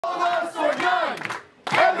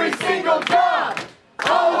single job,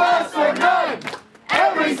 all of us or none.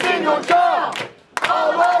 Every single job,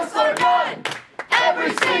 all of us or none.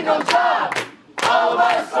 Every single job, all of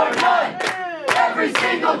us or none. Every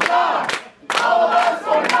single job, all of us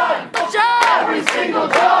or none. Every single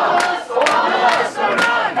job, all of us or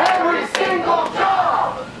none. Every single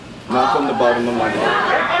job. Not from the bottom of my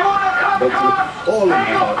heart, but with all of my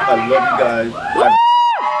heart. I love you guys.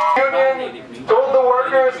 Union told the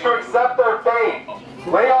workers to accept their fate.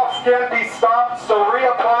 Layoffs can't be stopped, so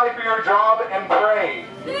reapply for your job and pray.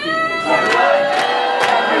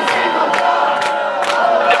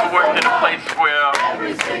 Never worked in a place where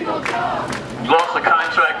you lost a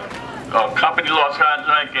contract, a company lost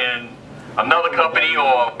contract, and another company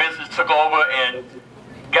or business took over and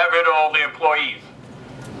got rid of all the employees.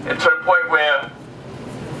 And to the point where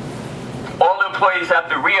all the employees have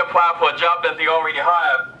to reapply for a job that they already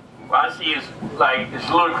hired. What I see is like, it's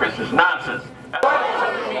ludicrous, it's nonsense.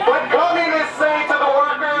 But communists say to the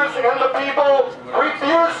workers and the people,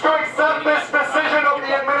 refuse to accept this decision of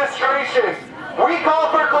the administration. We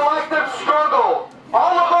call for collective struggle.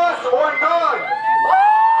 All of us or none.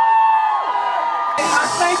 I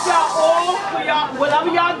thank y'all all for y'all, whatever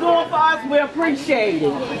y'all doing for us, we appreciate it.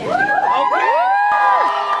 Okay?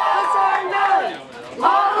 Us or none.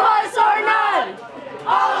 All of us or none.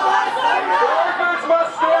 All of us or none. Workers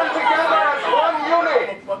must stand together as one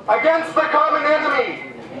unit against the common enemy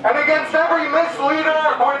and against every misleader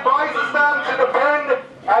who advises them to depend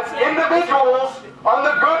as individuals on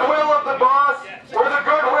the goodwill of the boss or the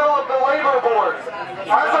goodwill of the labor board.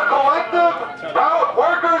 As a collective,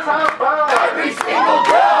 workers have power. Every single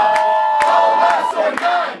job, all of us or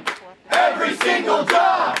none. Every single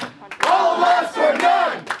job, all of us or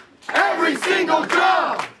none. Every single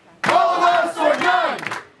job, all of us or none.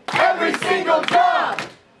 Every single job,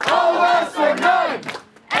 all of us or none.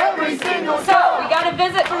 Every single job. So, we got a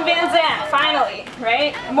visit from Van Zandt, finally,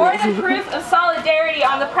 right? More than proof of solidarity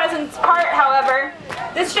on the president's part, however,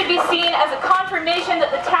 this should be seen as a confirmation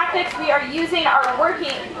that the tactics we are using are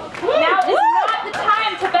working. Now is not the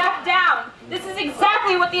time to back down. This is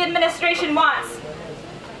exactly what the administration wants.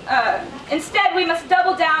 Instead, we must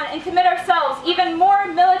double down and commit ourselves even more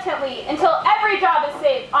militantly until every job is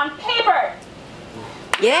saved on paper.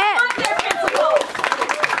 Yeah. We want their principles.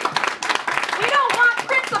 We don't want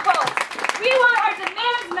principles. We want our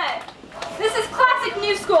demands met. This is classic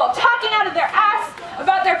New School, talking out of their ass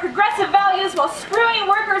about their progressive values while screwing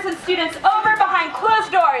workers and students over behind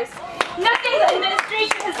closed doors. Nothing the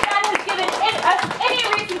administration has done has given us any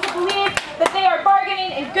reason to believe that they are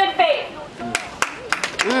bargaining in good faith.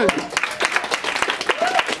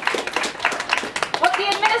 What the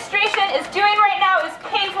administration is doing right now is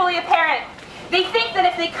painfully apparent. They think that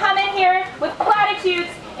if they come in here with platitudes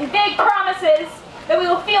and vague promises, that we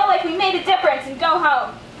will feel like we made a difference and go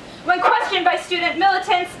home. When questioned by student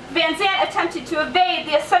militants, Van Zandt attempted to evade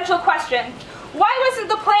the essential question. Why wasn't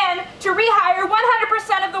the plan to rehire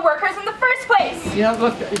 100% of the workers in the first place? You know,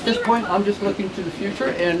 look, at this point, I'm just looking to the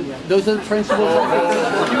future, and those are the principles.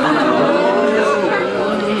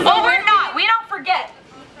 Oh, we're not. We don't forget.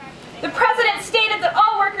 The president stated that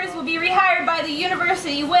all workers will be rehired by the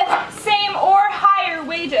university with same or higher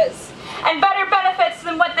wages and better benefits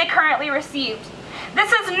than what they currently received. This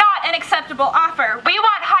is not an acceptable offer. We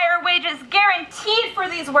want higher wages guaranteed for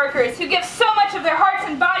these workers who give so much of their hearts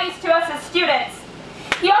and bodies to us as students.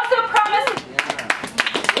 He also promised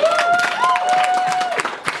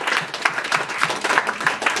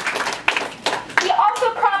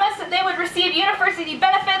that they would receive university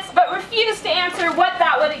benefits, but refused to answer what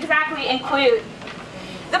that would exactly include.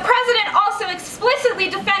 The president also explicitly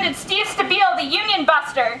defended Steve Stabile, the union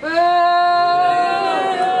buster.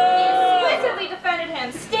 Defended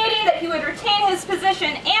him, stating that he would retain his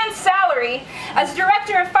position and salary as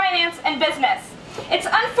Director of Finance and Business. It's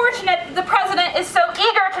unfortunate that the President is so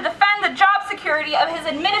eager to defend the job security of his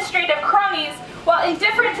administrative cronies while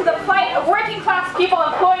indifferent to the plight of working-class people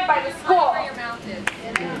employed by the school.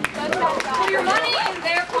 Put your money in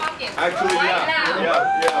their pocket. Actually,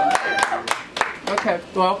 yeah. Okay,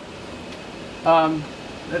 well,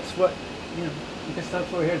 that's what, you know, I guess that's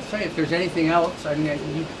what we're here to say. If there's anything else, I mean,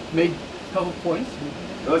 you made a couple points.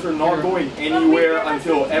 Those are not going anywhere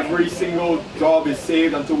until every single job is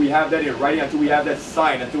saved, until we have that in writing, until we have that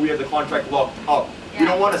signed, until we have the contract locked up. We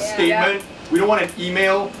don't want a statement. We don't want an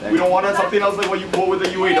email. We don't want something else like what you quote with the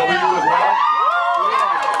UAW as well.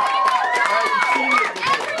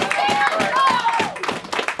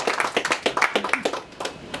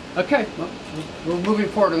 Okay, well, we're moving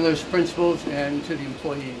forward on those principles and to the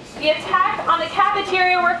employees. The attack on the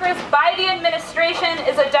cafeteria workers by the administration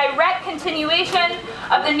is a direct continuation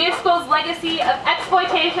of the new school's legacy of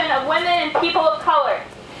exploitation of women and people of color.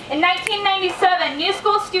 In 1997, New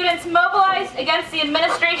School students mobilized against the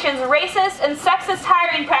administration's racist and sexist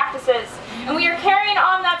hiring practices, and we are carrying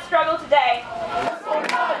on that struggle today.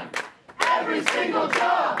 Every single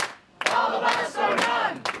job, all of us or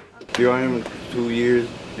none. Here I am 2 years,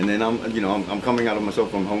 and then I'm coming out of myself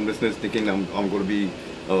from homelessness, thinking I'm going to be,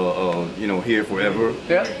 here forever.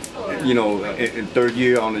 Yeah. In third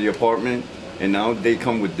year on the apartment, and now they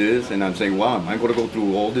come with this, and I'm saying, wow, I'm going to go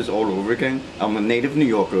through all this all over again. I'm a native New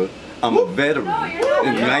Yorker. I'm a veteran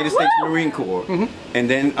in the United States Marine Corps, and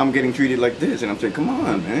then I'm getting treated like this, and I'm saying, come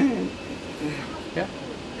on, man. Yeah,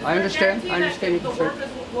 I understand. I understand your concern.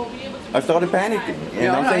 I started panicking,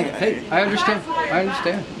 and I'm saying, hey, I understand. I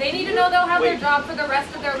understand. They need to know they'll have their job for the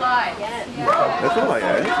rest of their lives. That's all I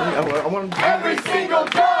ask. I want every single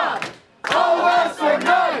job, all of us or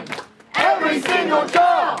none. Every single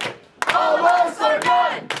job, all of us or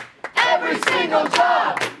none. Every single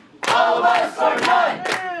job, all of us or none.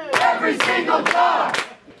 Every single job,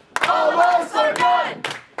 all of us or none.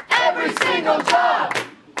 Every single job,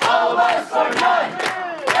 all of us or none.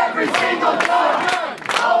 Every single job.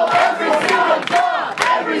 Every single job,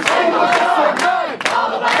 every single job,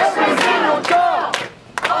 all of us, every single job,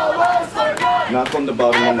 all of us are none. Not from the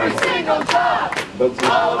bottom of my Every single job, but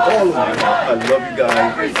all of my heart. I love you guys, I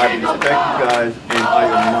respect you guys, and I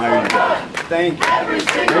admire you guys. Thank you. every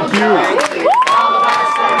single job.